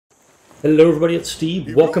Hello everybody, it's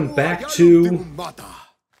Steve. Welcome back to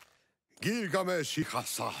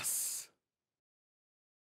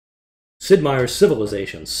Sid Meier's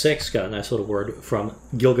Civilization 6. Got a nice little word from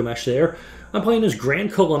Gilgamesh there. I'm playing as Gran,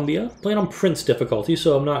 Colombia. Playing on Prince difficulty,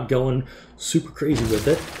 so I'm not going super crazy with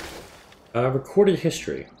it. Recorded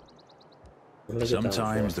history.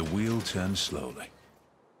 Sometimes the wheel turns slowly,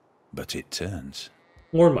 but it turns.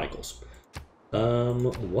 Lord Michaels.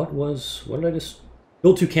 What did I just...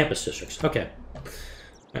 Build 2 campus districts. Okay.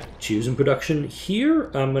 Right, choosing production here.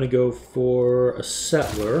 I'm going to go for a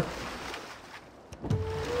settler.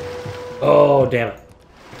 Oh, damn it.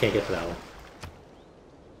 I can't get to that one.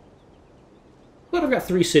 But I've got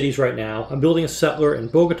 3 cities right now. I'm building a settler in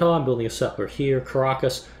Bogota. I'm building a settler here.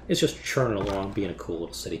 Caracas. It's just churning along, being a cool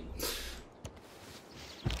little city.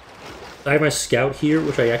 I have my scout here,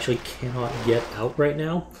 which I actually cannot get out right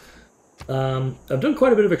now. I've done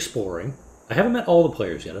quite a bit of exploring. I haven't met all the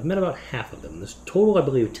players yet. I've met about half of them. There's total, I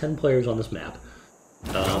believe, 10 players on this map.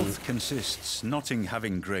 Wealth consists not in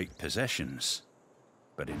having great possessions,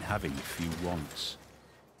 but in having few wants.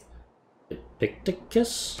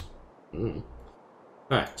 Epictetus?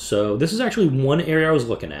 Alright, so this is actually one area I was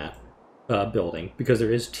looking at building, because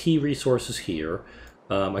there is tea resources here.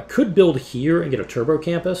 I could build here and get a turbo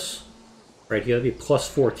campus. Right here, that'd be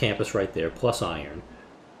 +4 campus right there, plus iron.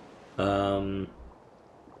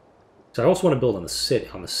 So I also want to build on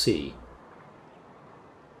the sea.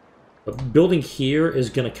 But building here is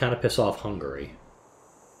going to kind of piss off Hungary.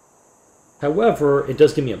 However, it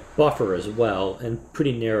does give me a buffer as well, and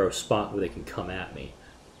pretty narrow spot where they can come at me.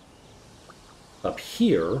 Up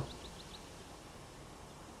here,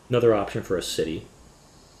 another option for a city.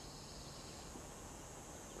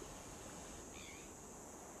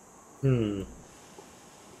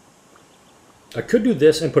 I could do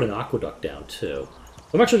this and put an aqueduct down too.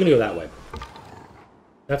 I'm actually going to go that way.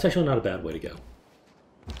 That's actually not a bad way to go.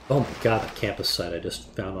 Oh my god, that campus site I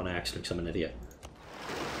just found on accident because I'm an idiot.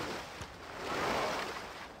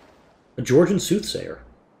 A Georgian soothsayer.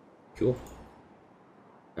 Cool.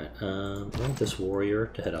 Alright, I want this warrior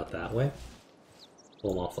to head out that way.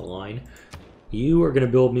 Pull him off the line. You are going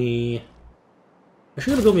to build me...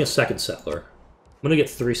 Actually, going to build me a second settler. I'm going to get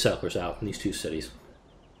 3 settlers out in these 2 cities.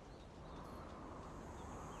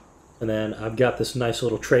 And then I've got this nice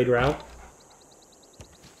little trade route.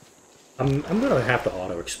 I'm going to have to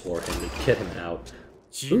auto-explore him to get him out.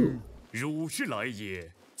 Ooh.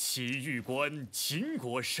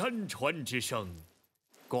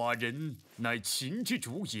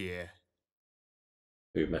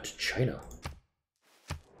 We met China.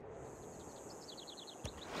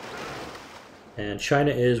 And China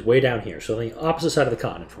is way down here, so on the opposite side of the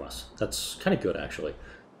continent from us. That's kind of good, actually.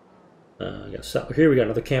 We got a settler here. We got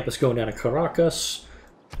another campus going down to Caracas.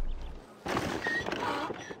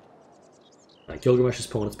 Gilgamesh is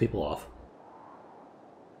pulling its people off.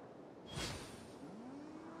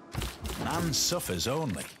 Man suffers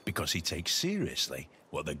only because he takes seriously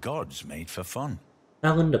what the gods made for fun.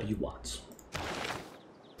 Alan W. Watts.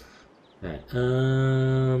 Alright,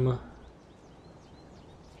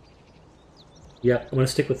 yeah, I'm going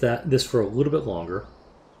to stick with this for a little bit longer.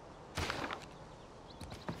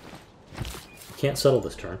 Can't settle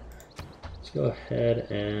this turn. Let's go ahead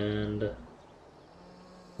and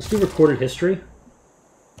let's do recorded history.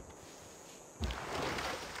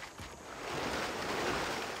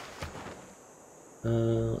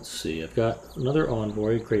 Let's see. I've got another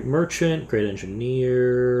envoy, great merchant, great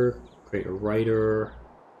engineer, great writer.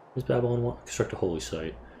 Does Babylon want construct a holy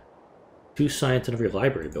site? 2 science in every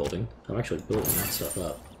library building. I'm actually building that stuff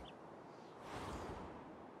up.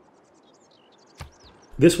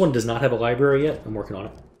 This one does not have a library yet. I'm working on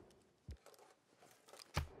it.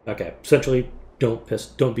 Okay, essentially, don't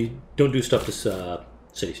do stuff to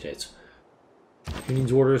city-states. Who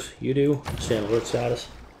needs orders? You do. Stay on alert status.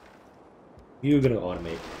 You're gonna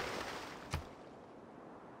automate.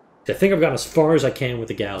 I think I've gotten as far as I can with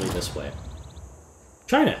the galley this way.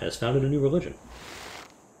 China has founded a new religion.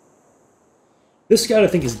 This guy I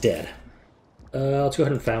think is dead. Let's go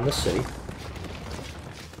ahead and found this city.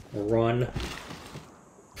 Run.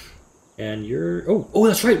 And you're... Oh,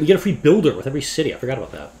 that's right. We get a free builder with every city. I forgot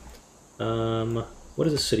about that. What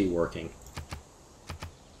is this city working?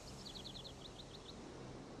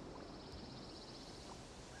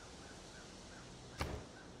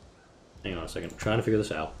 Hang on a second. I'm trying to figure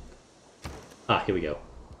this out. Ah, here we go.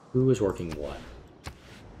 Who is working what?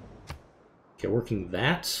 Okay, working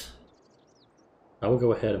that. I will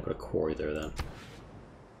go ahead and put a quarry there then.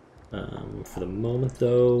 For the moment,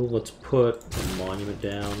 though, let's put a monument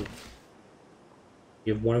down.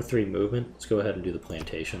 You have 1 of 3 movement. Let's go ahead and do the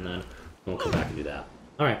plantation then. And we'll come back and do that.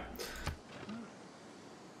 Alright.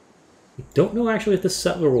 Don't know actually if this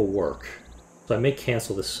settler will work. So I may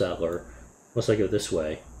cancel this settler unless I go this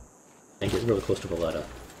way and get really close to Valletta.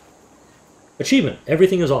 Achievement!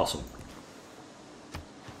 Everything is awesome.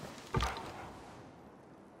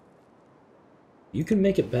 You can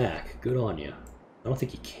make it back. Good on you. I don't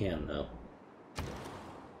think you can, though.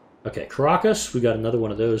 Okay, Caracas, we got another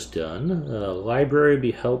one of those done. Library would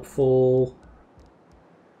be helpful.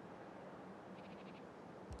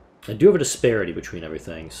 I do have a disparity between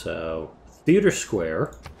everything, so... Theater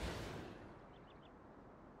Square.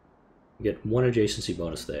 You get 1 adjacency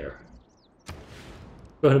bonus there.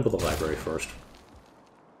 Go ahead and build the library first.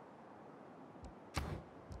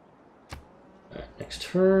 Alright, next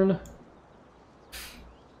turn.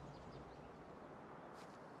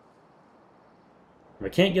 If I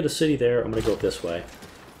can't get a city there, I'm going to go this way.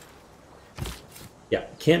 Yeah,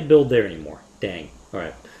 can't build there anymore. Dang.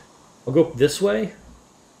 Alright. I'll go up this way.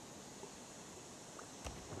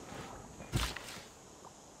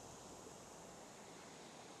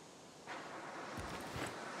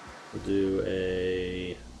 We'll do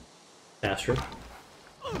a pasture.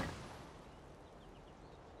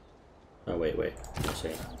 Oh, wait. Let's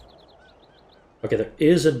see. Okay, there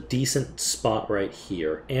is a decent spot right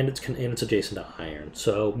here, and it's adjacent to iron.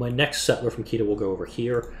 So my next settler from Quito will go over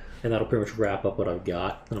here, and that'll pretty much wrap up what I've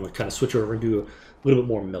got. And I'm going to kind of switch over and do a little bit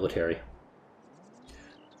more military.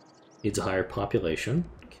 Needs a higher population.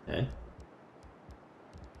 Okay.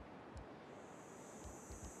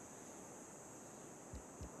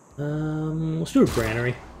 Let's do a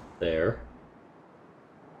granary there.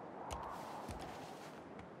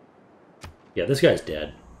 Yeah, this guy's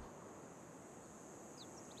dead.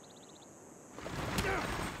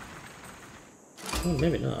 Oh,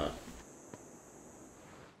 maybe not.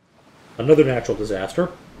 Another natural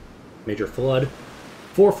disaster. Major flood.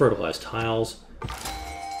 4 fertilized tiles.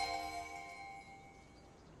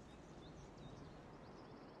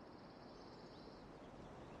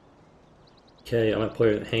 Okay, I'm going to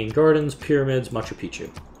play Hanging Gardens, Pyramids, Machu Picchu.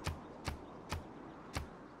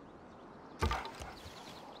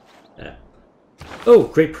 Yeah. Oh,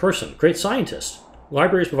 great person. Great scientist.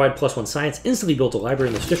 Libraries provide +1 science. Instantly built a library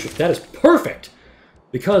in this district. That is perfect!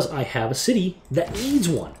 Because I have a city that needs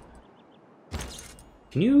one.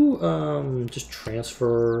 Can you just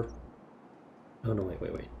transfer... Oh, no, wait.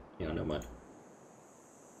 Yeah, no mind.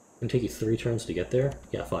 It's going to take you 3 turns to get there?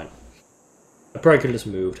 Yeah, fine. I probably could have just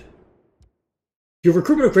moved. Your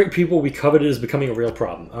recruitment of great people we coveted is becoming a real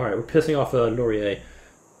problem. Alright, we're pissing off Laurier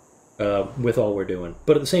with all we're doing.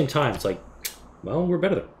 But at the same time, it's like, well, we're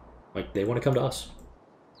better than them. Like, they want to come to us.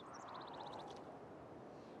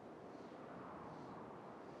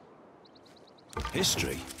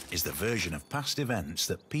 History is the version of past events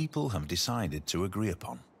that people have decided to agree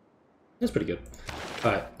upon. That's pretty good.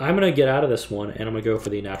 Alright, I'm going to get out of this one, and I'm going to go for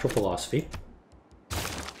the natural philosophy.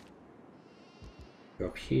 Go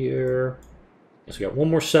up here. So we got one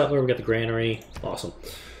more settler, we got the granary. Awesome.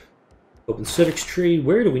 Open civics tree.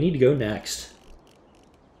 Where do we need to go next?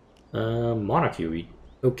 Monarchy.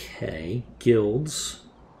 Okay. Guilds.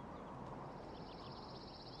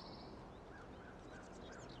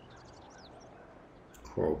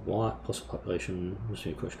 Core Watt plus population. Let's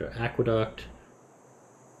see, push to Aqueduct.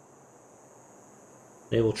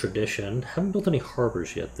 Naval tradition. Haven't built any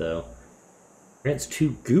harbors yet, though. Grants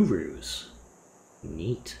 2 gurus.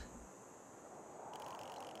 Neat.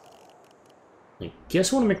 I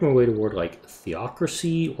guess I want to make my way toward, like,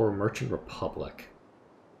 Theocracy or Merchant Republic.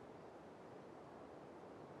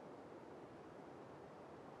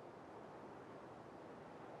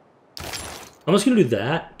 I'm just going to do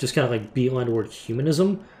that, just kind of, like, beeline toward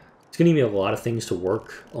humanism. It's going to give me a lot of things to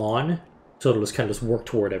work on, so it'll just kind of just work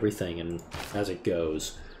toward everything, and as it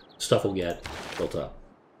goes, stuff will get built up.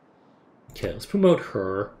 Okay, let's promote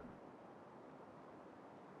her.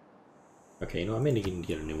 Okay, you know, I may need to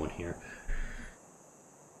get a new one here.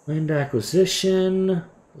 Land acquisition.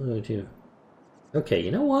 Okay,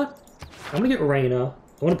 you know what? I'm gonna get Reina.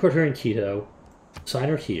 I want to put her in Quito. Sign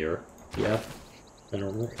her here. Yep.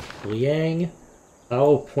 And Liang.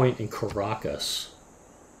 I'll point in Caracas.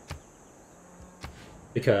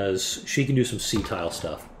 Because she can do some sea tile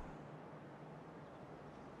stuff.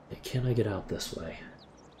 Can I get out this way?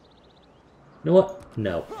 You know what?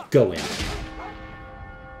 No. Go in.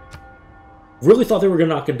 Really thought they were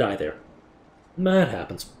not gonna die there. That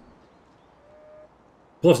happens.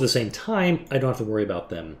 Plus, at the same time, I don't have to worry about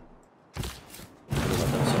them.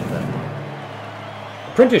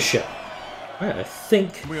 Apprenticeship. Right, I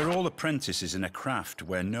think... We're all apprentices in a craft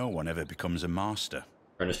where no one ever becomes a master.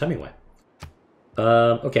 Ernest Hemingway.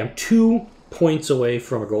 Okay, I'm 2 points away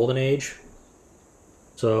from a golden age.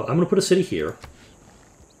 So I'm going to put a city here.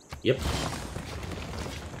 Yep.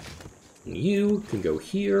 You can go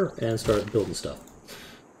here and start building stuff.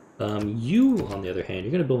 You, on the other hand,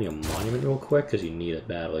 you're going to build me a monument real quick because you need it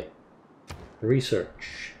badly.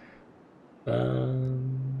 Research. I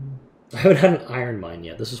haven't had an iron mine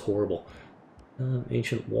yet. This is horrible.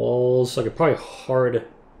 Ancient walls. So I could probably hard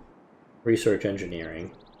research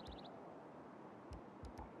engineering.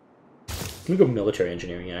 I'm going to go military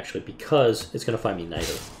engineering, actually, because it's going to find me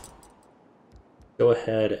niter. Go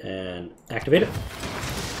ahead and activate it.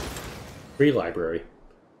 Free library.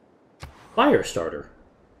 Fire starter.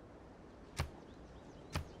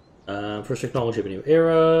 First technology of a new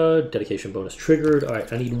era. Dedication bonus triggered.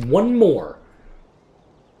 Alright, I need one more.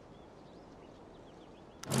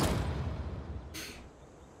 I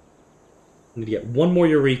need to get one more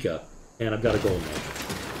Eureka, and I've got a golden age.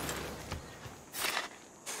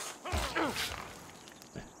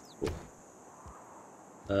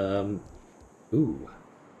 Ooh.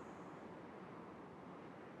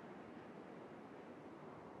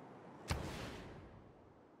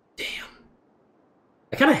 Damn.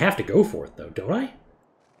 I kind of have to go for it, though, don't I?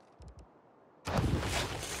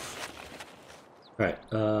 Alright,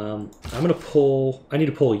 I'm gonna pull... I need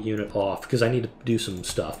to pull a unit off, because I need to do some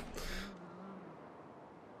stuff.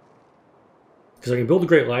 Because I can build a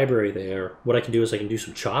great library there. What I can do is I can do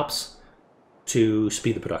some chops to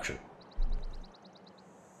speed the production.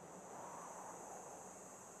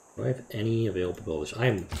 Do I have any available builders? I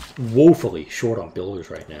am woefully short on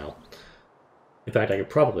builders right now. In fact, I could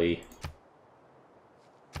probably...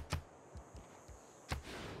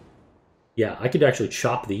 Yeah, I could actually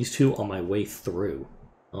chop these two on my way through.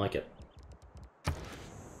 I like it.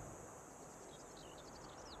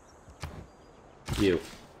 You.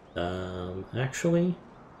 Actually...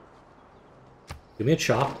 Give me a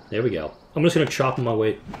chop. There we go. I'm just going to chop on my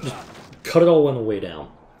way... Just cut it all on the way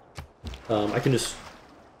down. I can just...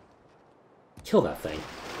 kill that thing.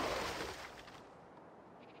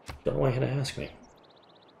 Don't know why you had to ask me.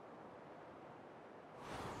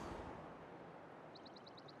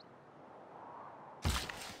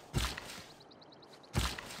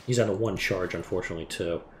 He's out of one charge, unfortunately,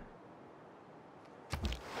 too.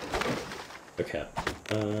 Okay.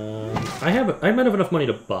 I might have enough money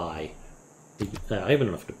to buy. I have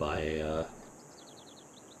enough to buy a.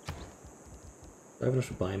 I have enough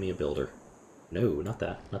to buy me a builder. No, not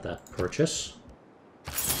that. Not that. Purchase.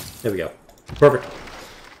 There we go. Perfect.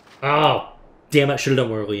 Oh, damn it! Should have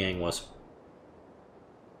done where Liang was.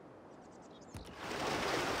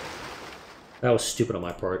 That was stupid on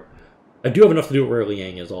my part. I do have enough to do where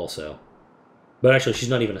Liang is also. But actually, she's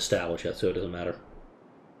not even established yet, so it doesn't matter.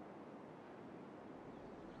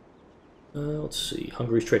 Let's see.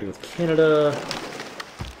 Hungary's trading with Canada.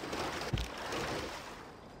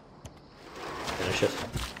 Finish it.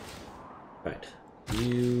 Right.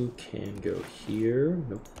 You can go here.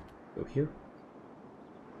 Nope. Go here.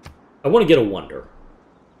 I want to get a wonder.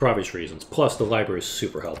 For obvious reasons. Plus, the library is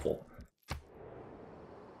super helpful.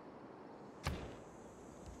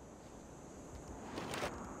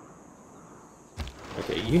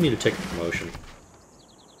 Okay, you need to take a promotion.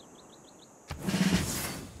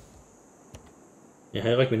 Yeah, how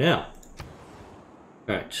do you like me now?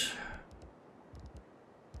 Alright.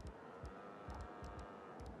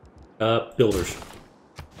 Builders.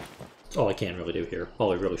 That's all I can really do here.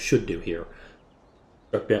 All I really should do here.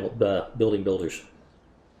 Start building builders.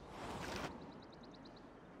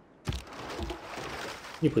 Can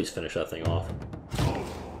you please finish that thing off?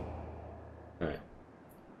 Alright.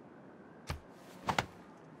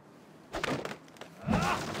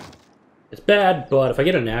 It's bad, but if I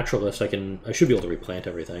get a naturalist, I should be able to replant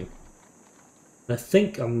everything. And I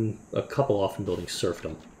think I'm a couple off from building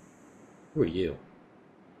serfdom. Who are you?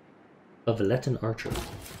 A Valetan archer.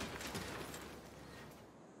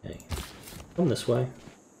 Okay. Come this way.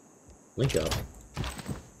 Link up.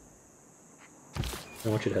 I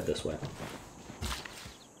want you to head this way.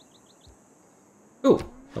 Ooh,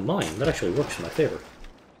 a mine. That actually works in my favor.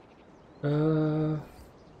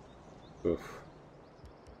 Oof.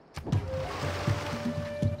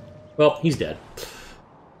 Well, he's dead.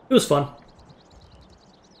 It was fun.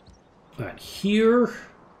 Alright, here...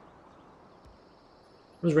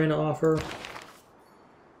 What does Reina offer?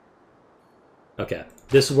 Okay,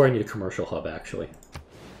 this is where I need a commercial hub, actually.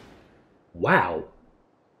 Wow!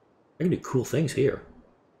 I can do cool things here.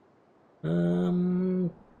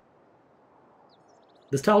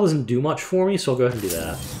 This tile doesn't do much for me, so I'll go ahead and do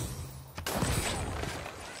that.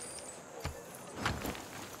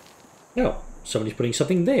 No, somebody's putting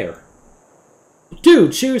something there.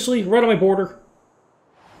 Dude, seriously? Right on my border?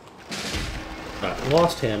 Alright,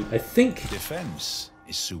 lost him. I think... Defense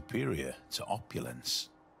is superior to opulence.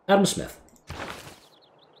 Adam Smith.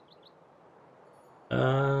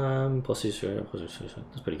 Plus these,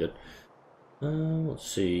 that's pretty good. Let's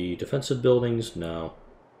see, defensive buildings, no.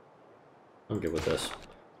 I'm good with this.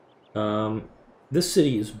 This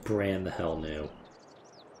city is brand the hell new.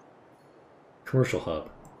 Commercial hub.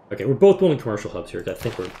 Okay, we're both building commercial hubs here. I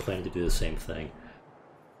think we're planning to do the same thing.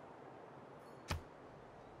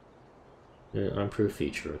 Unimproved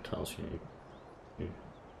feature. It tells you.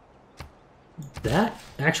 That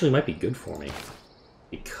actually might be good for me.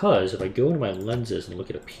 Because if I go into my lenses and look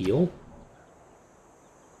at appeal,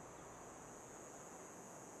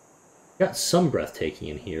 got some breathtaking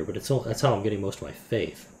in here, but that's how I'm getting most of my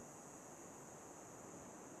faith.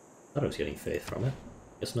 Thought I was getting faith from it.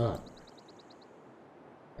 Guess not.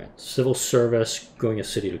 Alright, civil service, going a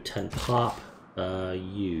city to 10 pop.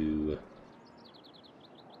 You.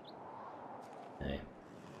 Okay.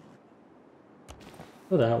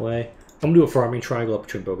 Go that way. I'm gonna do a farming triangle up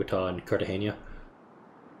between Bogota and Cartagena.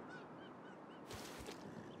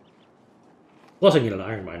 Plus I can get an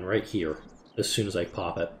iron mine right here as soon as I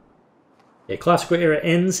pop it. Okay, classical era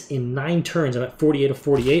ends in 9 turns. I'm at 48 of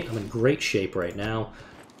 48. I'm in great shape right now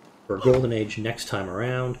for a golden age next time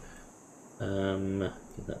around.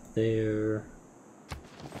 Get that there.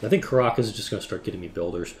 I think Caracas is just going to start getting me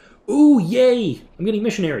builders. Ooh, yay! I'm getting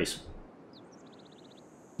missionaries.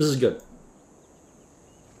 This is good.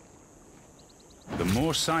 The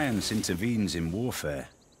more science intervenes in warfare,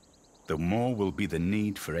 the more will be the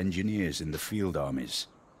need for engineers in the field armies.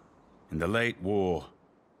 In the late war,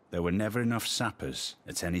 there were never enough sappers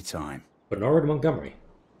at any time. Bernard Montgomery.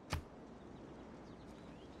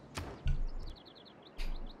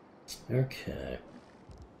 Okay.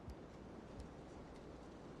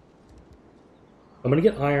 I'm going to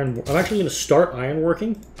get iron. I'm actually going to start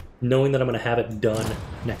ironworking, knowing that I'm going to have it done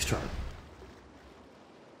next turn.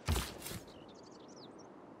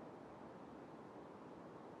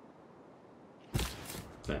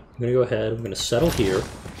 Okay, I'm going to go ahead. I'm going to settle here.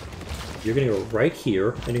 You're going to go right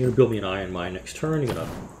here, and you're going to build me an iron mine next turn. You're going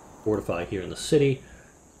to fortify here in the city.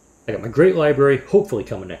 I got my great library, hopefully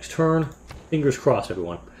coming next turn. Fingers crossed,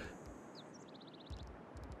 everyone.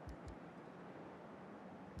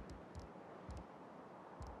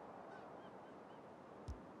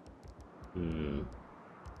 And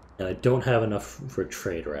I don't have enough for a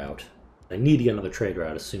trade route. I need to get another trade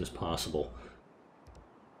route as soon as possible.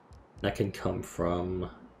 That can come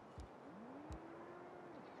from...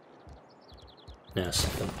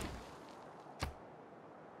 something.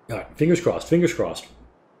 Alright, fingers crossed, fingers crossed.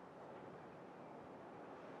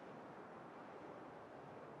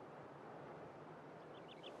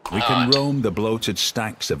 We can roam the bloated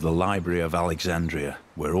stacks of the Library of Alexandria,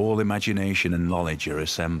 where all imagination and knowledge are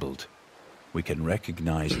assembled. We can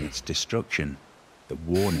recognize in its destruction the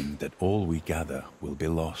warning that all we gather will be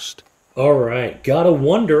lost. Alright, gotta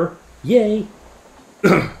wonder. Yay!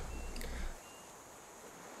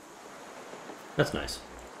 That's nice.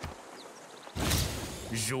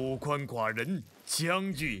 如宽寡人，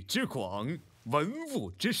疆域之广，文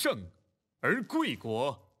武之盛，而贵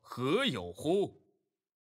国何有乎？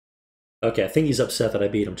 Okay, I think he's upset that I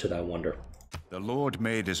beat him to that wonder. The Lord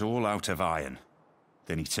made us all out of iron.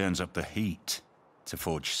 Then he turns up the heat to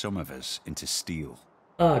forge some of us into steel.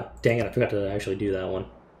 Ah, dang it, I forgot to actually do that one.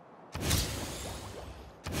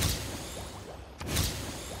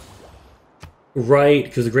 Right,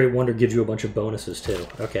 because the Great Wonder gives you a bunch of bonuses too.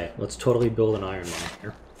 Okay, let's totally build an iron mine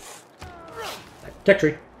here. Tech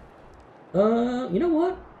tree. You know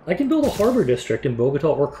what? I can build a harbor district in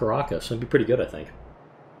Bogota or Caracas. That'd be pretty good, I think.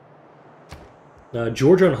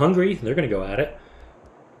 Georgia and Hungary, they're going to go at it.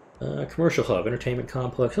 Commercial hub, entertainment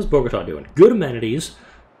complex. How's Bogota doing? Good amenities.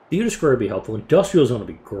 Theater square would be helpful. Industrial zone would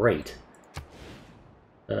be great.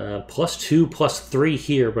 +2, +3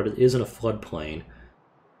 here, but it isn't a floodplain.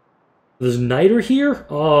 There's niter here?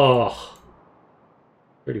 Oh.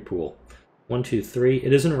 Pretty cool. 1, 2, 3.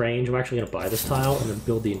 It is in range. I'm actually going to buy this tile and then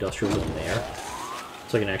build the industrial zone there.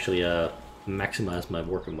 So I can actually maximize my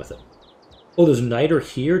working with it. Oh, there's niter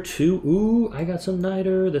here too. Ooh, I got some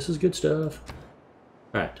niter. This is good stuff.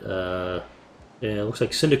 Alright, yeah, it looks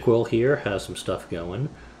like Cyndaquil here has some stuff going.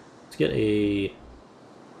 Let's get a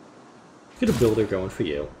builder going for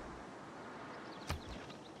you.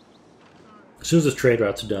 As soon as this trade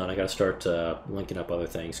route's done, I gotta start linking up other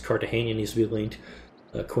things. Cartagena needs to be linked.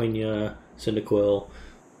 Quenya, Cyndaquil.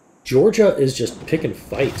 Georgia is just picking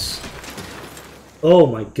fights. Oh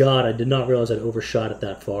my god, I did not realize I'd overshot it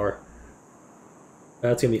that far.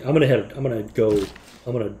 That's gonna be. I'm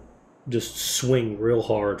gonna just swing real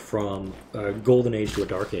hard from a golden age to a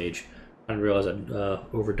dark age. I didn't realize I'd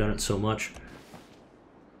overdone it so much.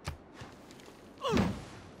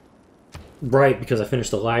 Right, because I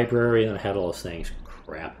finished the library and I had all those things.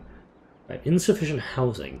 Crap. Right, insufficient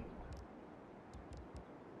housing.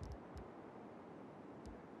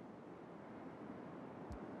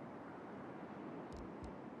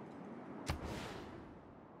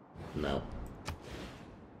 No.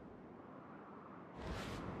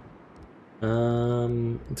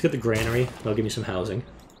 Let's get the granary. That'll give me some housing.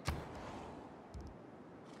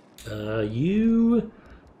 You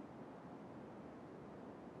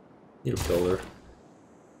need a builder.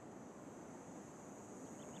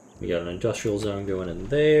 We got an industrial zone going in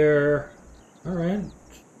there. Alright. I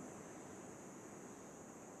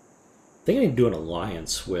think I need to do an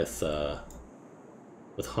alliance with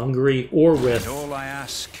Hungary or with... And all I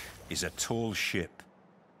ask is a tall ship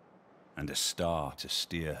and a star to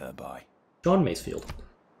steer her by. John Masefield.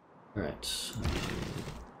 Alright.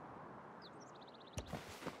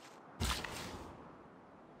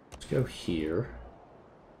 Let's go here.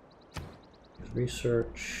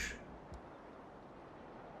 Research.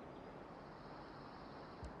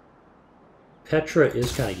 Petra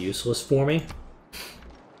is kind of useless for me.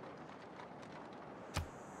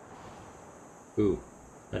 Ooh,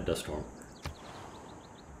 that dust storm.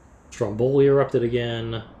 Stromboli erupted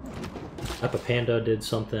again. Epipanda did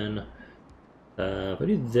something. If I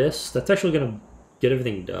do this, that's actually going to get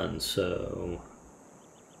everything done, so...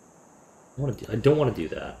 I don't want to do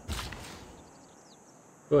that.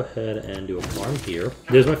 Go ahead and do a farm here.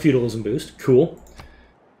 There's my feudalism boost. Cool.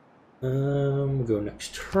 We'll go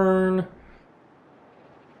next turn.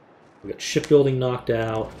 We got shipbuilding knocked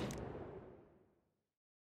out.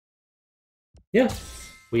 Yeah,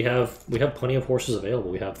 we have plenty of horses available.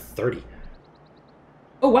 We have 30.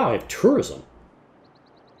 Oh wow, I have tourism.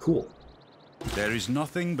 Cool. There is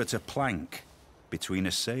nothing but a plank between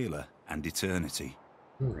a sailor and eternity.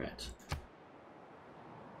 All right.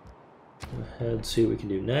 Go ahead and see what we can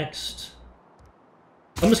do next.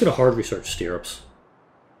 I'm just gonna hard research stirrups.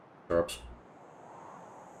 Stirrups.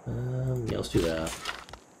 Yeah, let's do that.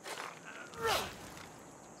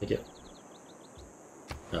 Thank you.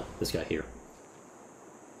 No, this guy here.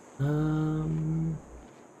 I'm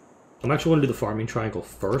actually going to do the farming triangle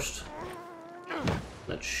first.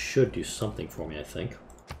 That should do something for me, I think.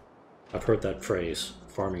 I've heard that phrase,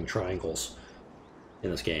 farming triangles, in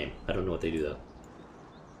this game. I don't know what they do,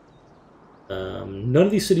 though. None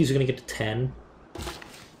of these cities are going to get to 10.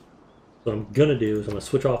 What I'm going to do is I'm going to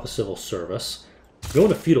switch off of civil service, go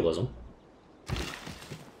into feudalism.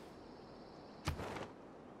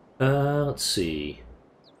 Let's see.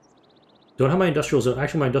 Don't have my industrial zone.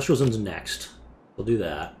 Actually, my industrial zone's next. We'll do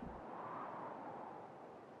that.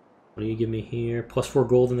 What do you give me here? +4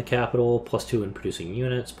 gold in the capital, +2 in producing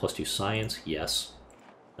units, +2 science. Yes.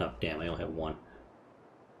 Oh, damn, I only have 1.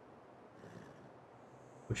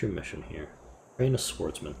 What's your mission here? Train a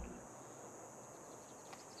swordsman.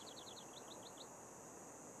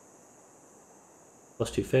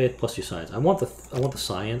 +2 faith, +2 science. I want the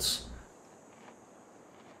science.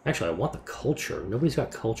 Actually, I want the culture. Nobody's got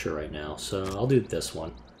culture right now, so I'll do this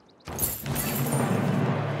one.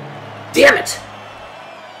 Damn it!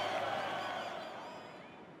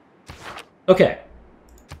 Okay.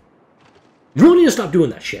 You really need to stop doing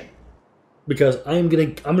that shit. Because I'm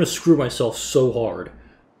gonna screw myself so hard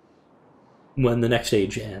when the next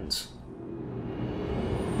age ends.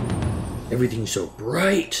 Everything's so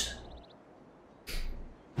bright.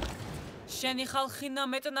 შენი ხალხინა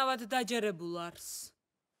მეტნავად დაჯერებულ არს.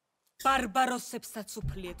 ბარბაროსებსაც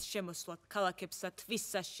უფლიეთ შემოსვლათ ქალაქებსა თვის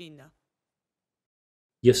საშინა.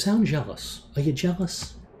 You sound jealous. Are you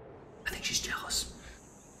jealous? I think she's jealous.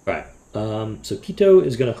 Alright, so Quito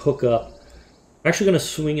is going to hook up... I'm actually going to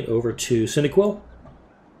swing it over to Siniquo.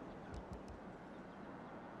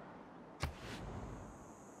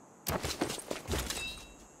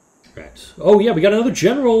 Right. Oh yeah, we got another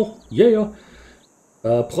general! Yeah!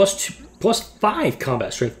 +5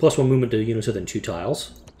 combat strength, +1 movement to units within 2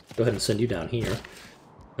 tiles. Go ahead and send you down here.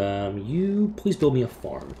 You please build me a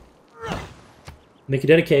farm. Make a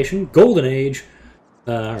dedication. Golden Age.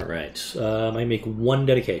 Alright. I make 1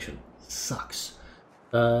 dedication. Sucks.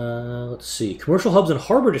 Let's see. Commercial hubs and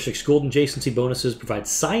harbor districts. Gold adjacency bonuses provide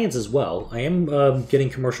science as well. I am getting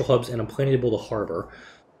commercial hubs and I'm planning to build a harbor.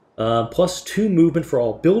 +2 movement for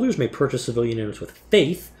all builders. May purchase civilian units with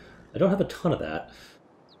faith. I don't have a ton of that.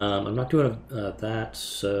 I'm not doing that,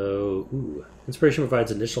 so... Ooh. Inspiration provides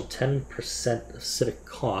an additional 10% of civic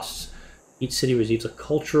costs. Each city receives a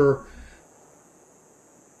culture...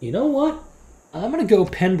 You know what? I'm going to go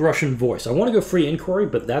pen, brush, and voice. I want to go free inquiry,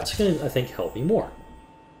 but that's going to, I think, help me more.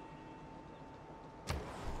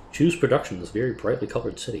 Choose production, this very brightly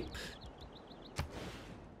colored city.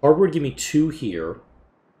 Harbor would give me 2 here.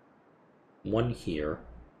 one here.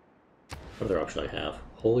 What other options I have?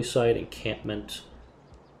 Holy Site, Encampment,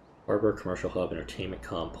 Harbor, Commercial Hub, Entertainment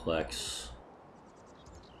Complex.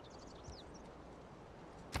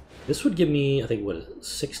 This would give me, I think, what is it,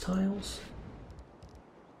 6 tiles?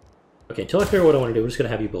 Okay, until I figure out what I want to do, we're just going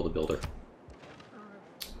to have you build a builder.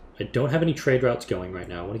 I don't have any trade routes going right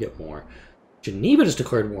now. I want to get more. Geneva just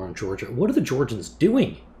declared war on Georgia. What are the Georgians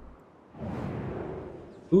doing?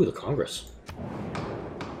 Ooh, the Congress.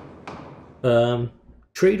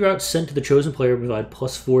 Trade routes sent to the chosen player provide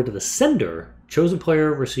 +4 to the sender. Chosen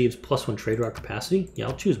player receives +1 trade route capacity. Yeah,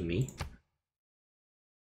 I'll choose me.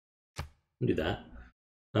 I'll do that.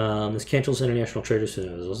 This cancels international traders to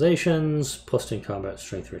visualizations. +2 in combat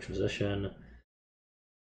strength for transition.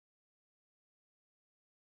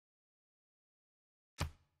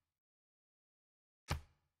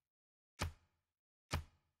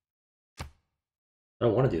 I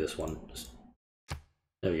don't want to do this one.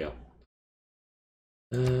 There we go.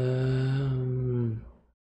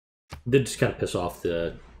 Did just kind of piss off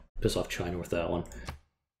China with that one.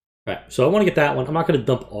 All right, so I want to get that one. I'm not going to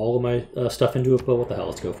dump all of my stuff into it, but what the hell?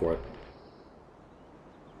 Let's go for it.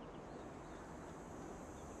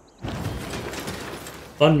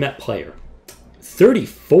 Unmet player.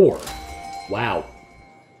 34. Wow.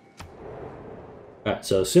 All right,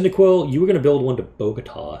 so Cyndaquil, you were going to build one to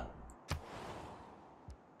Bogota.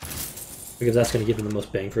 Because that's going to give him the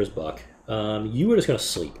most bang for his buck. You are just going to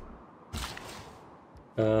sleep.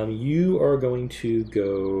 You are going to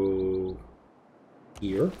go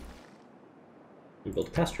here and build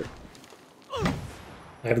a pasture. I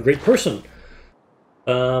have a great person.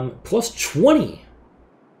 +20.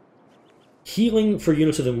 Healing for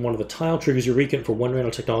units within one of the tile triggers your recon for 1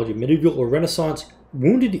 random technology. Medieval or Renaissance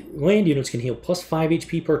wounded land units can heal +5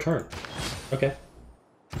 HP per turn. Okay.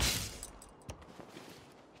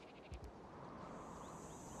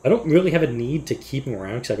 I don't really have a need to keep him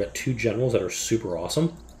around because I've got 2 generals that are super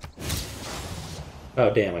awesome. Oh,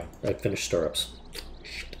 damn, I finished stirrups.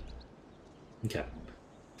 Shit. Okay.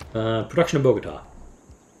 Production of Bogota.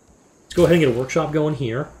 Let's go ahead and get a workshop going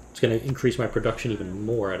here. It's going to increase my production even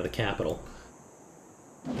more out of the capital.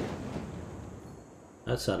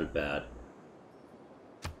 That sounded bad.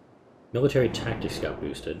 Military tactics got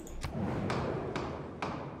boosted.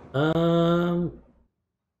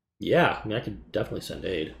 Yeah, I mean, I could definitely send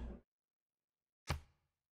aid.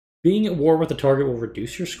 Being at war with the target will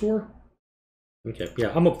reduce your score? Okay,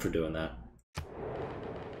 yeah, I'm up for doing that.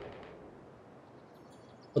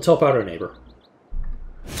 Let's help out our neighbor.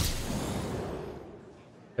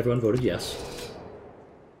 Everyone voted yes.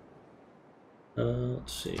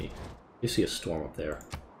 Let's see. You see a storm up there.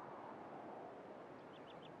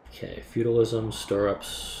 Okay, feudalism,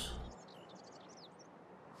 stirrups.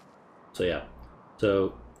 So yeah.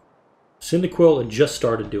 So Cyndaquil had just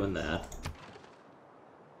started doing that.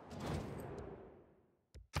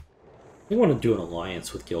 I want to do an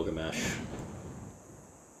alliance with Gilgamesh.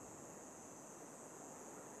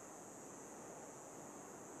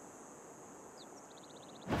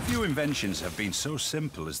 Few inventions have been so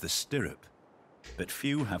simple as the stirrup, but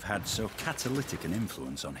few have had so catalytic an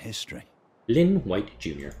influence on history. Lynn White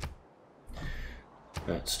Jr.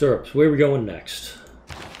 Alright, stirrups. Where are we going next?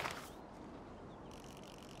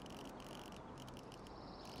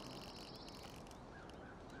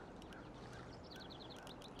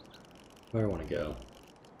 Where do I want to go?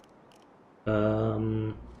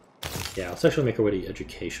 Yeah, let's actually make our way to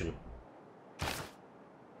education.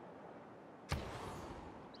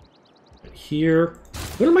 And here.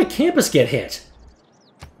 When did my campus get hit?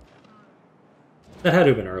 That had to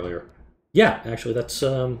have been earlier. Yeah, actually, that's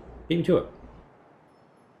beat me to it.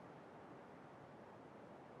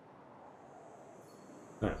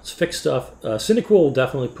 Alright, let's fix stuff. Cyndaquil will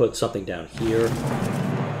definitely put something down here.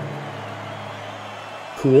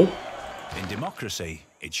 Cool. In democracy,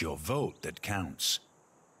 it's your vote that counts.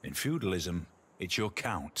 In feudalism, it's your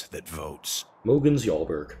count that votes. Mogens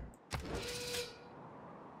Yalberg.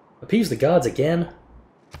 Appease the gods again?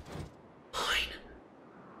 Fine.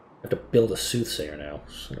 I have to build a soothsayer now.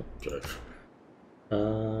 Son of a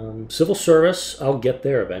bitch. Civil service, I'll get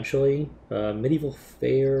there eventually. Medieval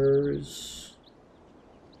fairs.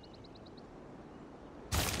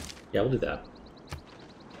 Yeah, we'll do that.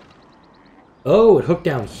 Oh, it hooked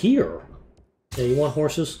down here. Yeah, you want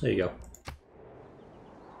horses? There you go.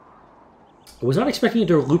 I was not expecting it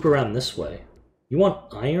to loop around this way. You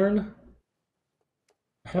want iron?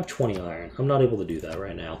 I have 20 iron. I'm not able to do that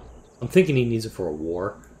right now. I'm thinking he needs it for a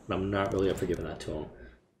war, but I'm not really up for giving that to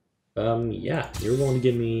him. Yeah, you're going to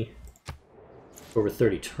give me over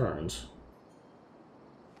 30 turns.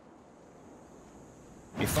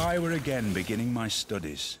 If I were again beginning my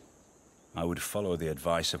studies, I would follow the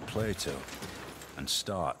advice of Plato and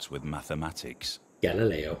start with mathematics.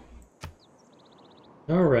 Galileo.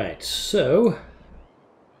 Alright, so...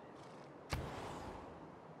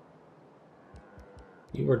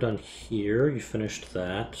 you are done here. You finished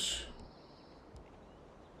that.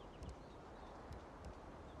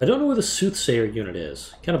 I don't know where the Soothsayer unit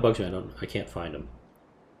is. Kind of bugs me. I can't find him.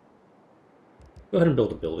 Go ahead and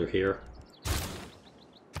build a builder here.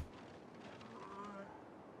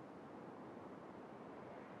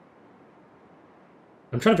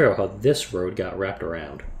 I'm trying to figure out how this road got wrapped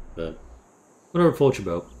around, but whatever floats your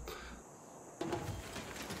boat.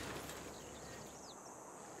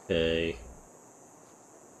 Okay.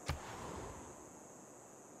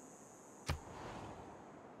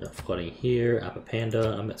 No flooding here.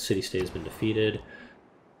 Apapanda. I'm at City State has been defeated.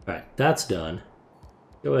 Alright, that's done.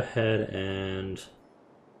 Go ahead and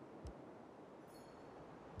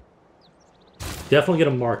definitely get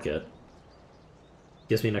a market.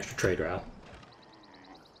 Gives me an extra trade route.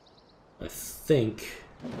 I think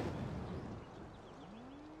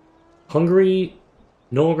Hungary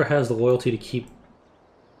no longer has the loyalty to keep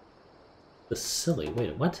the silly.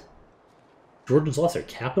 Wait, what? Georgians lost their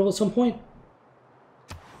capital at some point?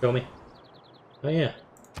 Show me. Oh, yeah.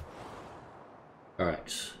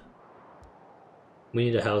 Alright. We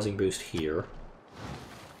need a housing boost here.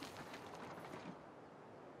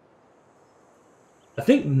 I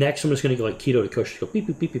think next I'm just going to go like Quito to Kush to go beep,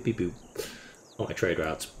 boop, beep, beep, beep, boop. All my trade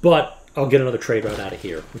routes. But I'll get another trade route out of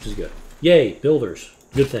here, which is good. Yay, builders.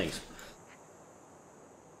 Good things.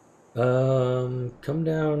 Come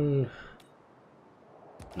down...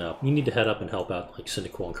 no, you need to head up and help out like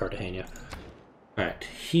Syndiquil and Cartagena. Alright,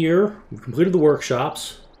 here, we've completed the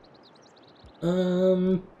workshops. I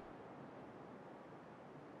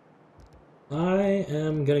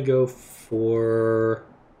am gonna go for...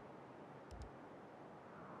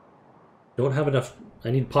 don't have enough...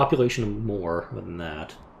 I need population more than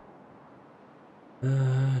that.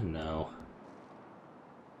 No.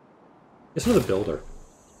 It's another builder.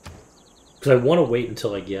 Because I want to wait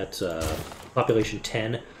until I get population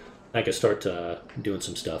 10. I can start doing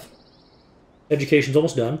some stuff. Education's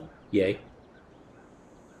almost done. Yay.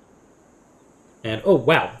 And, oh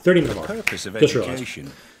wow, 30-minute mark. The purpose of Just education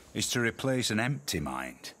realized. is to replace an empty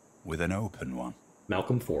mind with an open one.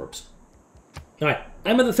 Malcolm Forbes. Alright,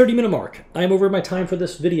 I'm at the 30-minute mark. I'm over my time for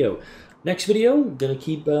this video. Next video, I'm going to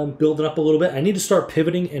keep building up a little bit. I need to start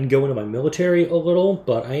pivoting and go into my military a little,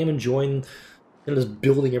 but I am enjoying just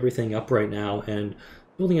building everything up right now and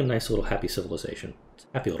building a nice little happy civilization. It's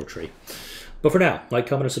a happy little tree. But for now, like,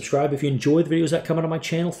 comment, and subscribe if you enjoy the videos that come out on my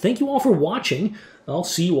channel. Thank you all for watching. I'll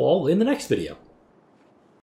see you all in the next video.